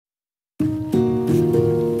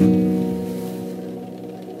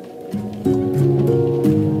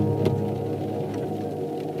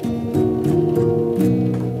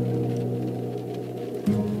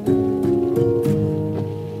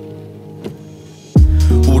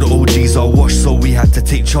OGs are washed, so we had to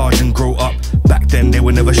take charge and grow up. Back then they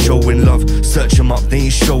were never showing love, search them up, they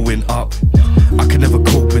ain't showing up. I could never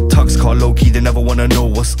cope with tugs, car low-key, they never wanna know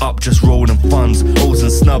what's up. Just rolling funds, O's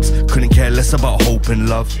and snubs, couldn't care less about hope and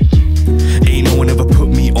love. Ain't no one ever put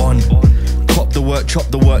me on. Cop the work, chop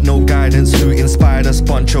the work, no guidance. Who inspired us?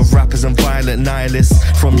 Bunch of rappers and violent nihilists.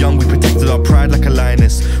 From young we protected our pride like a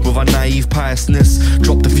lioness. With our naive piousness,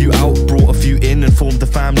 dropped a few out, brought a few in, and formed the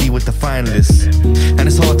family with the finalists. And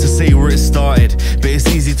it's hard to say where it started, but it's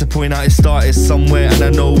easy to point out it started somewhere. And I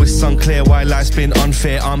know it's unclear why life's been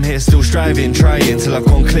unfair. I'm here still striving, trying till I've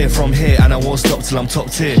gone clear from here, and I won't stop till I'm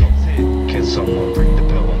top tier. Can someone ring the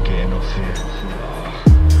bell? I'm getting off here.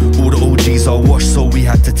 All the OGs are washed, so we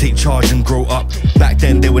had to take charge and grow up. Back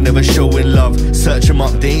then they were never showing love, search them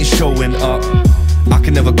up, they ain't showing up. I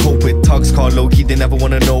can never cope with tugs, car low-key, they never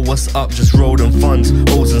wanna know what's up. Just rolling funds,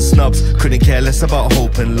 O's and snubs, couldn't care less about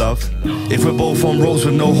hope and love. If we're both on roads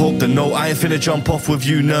with no hope, then no, I ain't finna jump off with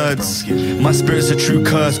you nerds. My spirit's a true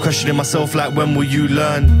curse, questioning myself like when will you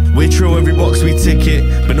learn? We're true, every box we tick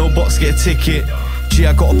it, but no box get a ticket. Gee,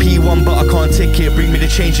 I got a P1 but I can't tick it, bring me the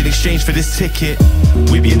change in exchange for this ticket.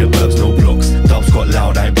 We be in the burbs, no blocks, dubs got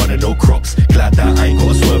loud, I ain't running no crops. Glad that I ain't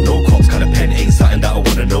gotta swerve no cops, kinda pen ain't something that I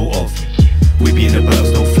wanna know of. We be in the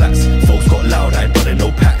burbs, no flats, folks got loud, I ain't running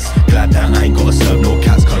no packs. Glad that I ain't gotta serve no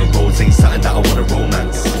cats, kinda roads ain't something that I wanna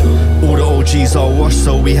romance. All the OGs are washed,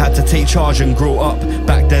 so we had to take charge and grow up.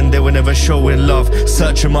 Back then they were never showing love,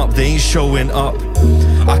 search them up, they ain't showing up.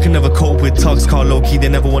 I can never cope with tugs, car low-key, they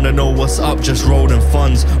never wanna know what's up. Just rolling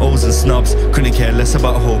funds, O's and snubs, couldn't care less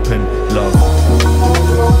about hope and love.